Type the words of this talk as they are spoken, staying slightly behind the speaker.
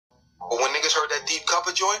But when niggas heard that deep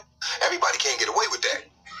cover joint, everybody can't get away with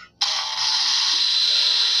that.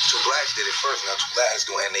 Two Blacks did it first, now Two Blacks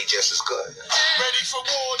doing it, and they just as good. Ready for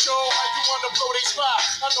war, Joe? How you wanna blow they spot?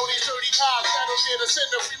 I know these dirty cops that'll get us in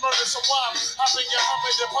if we murder some wop. Hop in your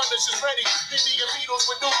Hummer, the punish is ready. Indian Beatles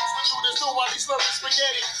with noodles, we do this too while he's slurping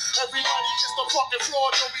spaghetti. Everybody kiss the fucking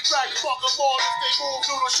floor, don't be cracked, fuck them all. If they move,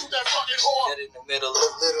 noodles, shoot that fucking whore. Dead in the middle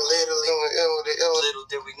of little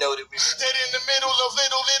did we know that we dead in the middle of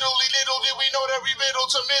little did we know that we middle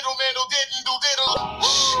to middle didn't do diddle.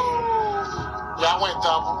 Yeah, I went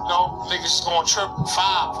double, no, niggas going triple,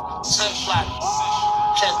 5, 10 flat.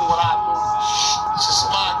 Can't do what I do. This is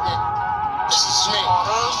my thing. This is me,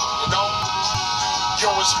 you know? Yo,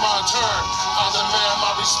 it's my turn. I demand my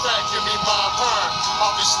respect, give me my burn.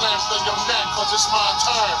 I'll be slammed through your neck, cause it's my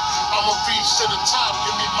turn. I'ma reach to the top,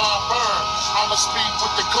 give me my burn. I'ma speak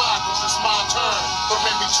with the Glock, cause it's my turn. Don't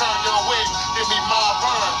make me turn your wig, give me my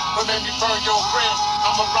burn. Don't make me burn your grin,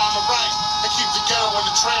 I'ma rhyme the right. And keep the ghetto in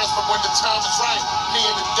the transfer when the time is right. Me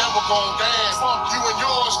and the devil gon' dance. Fuck you and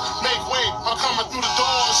yours, make way. I'm coming through the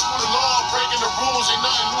doors, through the law, breaking the rules, ain't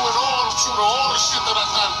nothing new at all. I'm true to all the shit that I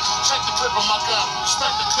done. Check the clip of my gun,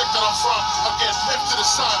 respect the clip that I'm from. I get lift to the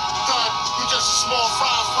sun, done. You just a small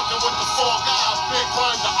fry, fucking with the 4 guys. Big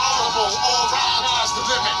pun, the honorable, all right, that's the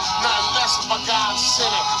limit. Nothing less of my God's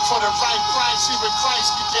sinning. For the right price, even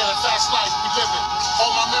Christ can get a fast life we living. All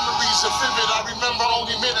my memories are vivid, I remember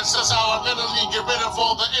only minutes. That's how I mentally get rid of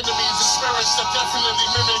all the enemies and spirits that definitely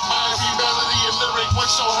mimic my melody and lyric.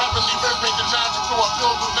 What's so heavenly, rhythmic and magical, I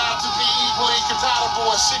build them now to be equally compatible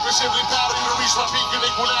and secretively powder to reach my peak and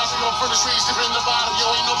equilibrium for the streets deep in the body. Yo,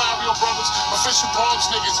 ain't no Mario brothers, official Bronx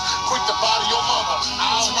niggas, quick to body your mother.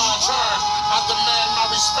 Now's my turn, I demand my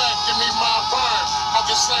respect, give me my burn. I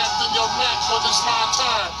get slammed in your neck, cause it's my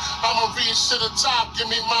turn. I'ma reach to the top, give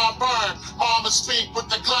me my burn. I'ma speak with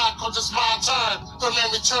the Glock, cause it's my turn. Don't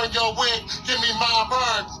make me turn your wig, give me my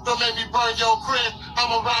burn. Don't make me burn your crib,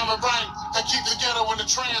 I'ma rhyme it right. And keep the ghetto in the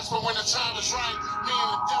transfer when the time is right. Me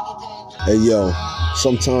and the devil gon' Hey yo,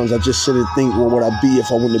 sometimes I just sit and think, what would I be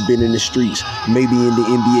if I wouldn't have been in the streets? Maybe in the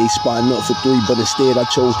NBA spotting up for 3, but instead I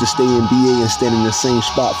chose to stay in BA and stand in the same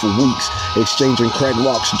spot for weeks, exchanging crack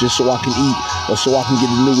rocks just so I can eat, or so I can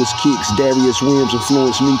get the newest kicks. Darius Williams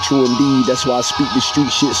influenced me, true indeed. That's why I speak the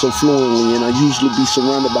street shit so fluently, and I usually be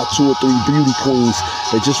surrounded by 2 or 3 beauty queens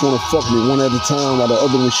that just wanna fuck me one at a time while the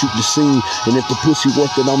other one shoot the scene. And if the pussy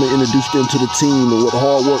worth it, I'ma introduce them to the team, and with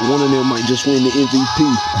hard work, one of them might just win the MVP.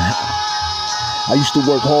 I used to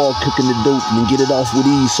work hard cooking the dope and get it off with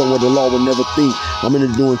ease, somewhere the law would never think. I'm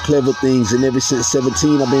into doing clever things, and ever since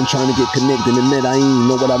 17 I've been trying to get connected and Medellin,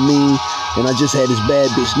 know what I mean? And I just had this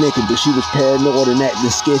bad bitch naked, but she was paranoid and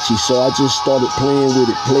acting sketchy, so I just started playing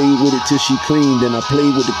with it, played with it till she creamed, and I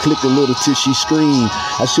played with the click a little till she screamed.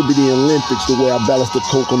 I should be the Olympics the way I balance the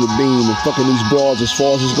coke on the beam, and fucking these broads as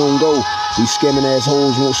far as it's gonna go. These scamming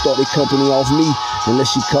assholes won't start their company off me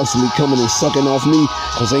unless she constantly coming and sucking off me,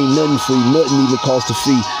 cause ain't nothing free, nothing even cost a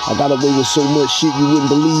fee. I got away with so much shit you wouldn't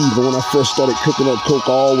believe, and when I first started cooking up coke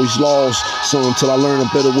I always lost some till I learned a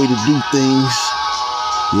better way to do things.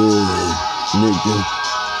 Yeah, nigga.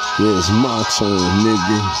 Yeah, it's my turn,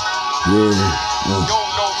 nigga. Yeah. You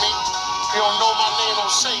don't know me. You don't know my name,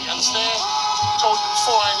 don't say, understand? Told you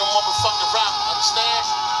before, I ain't no motherfucking rapper, understand?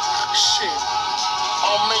 Shit. I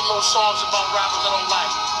don't make no songs about rappers I don't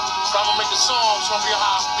like. If I'm gonna make a song, it's gonna be how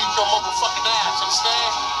I beat your motherfucking ass,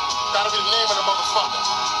 understand? That'll be the name of the motherfucker.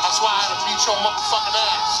 That's why I had to beat your motherfucking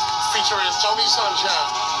ass. Featuring Tony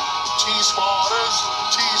Sunshine. T-Spotters,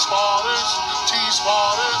 T-Spotters,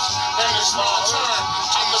 T-Spotters, and it's my turn.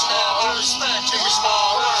 I demand my respect, give me my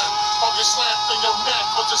word. I'll get slammed in your neck,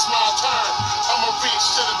 cause it's my turn. I'ma reach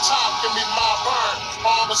to the top, give me my burn.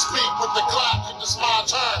 I'ma speak with the Glock, it's my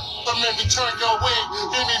turn. Don't make me turn your wig,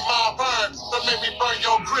 give me my burn. Don't make me burn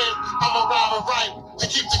your grip, I'ma rhyme it right. To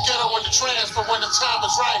keep the ghetto in the transfer when the time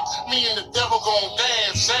is right. Me and the devil gon'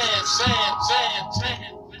 dance, dance, dance, dance, dance.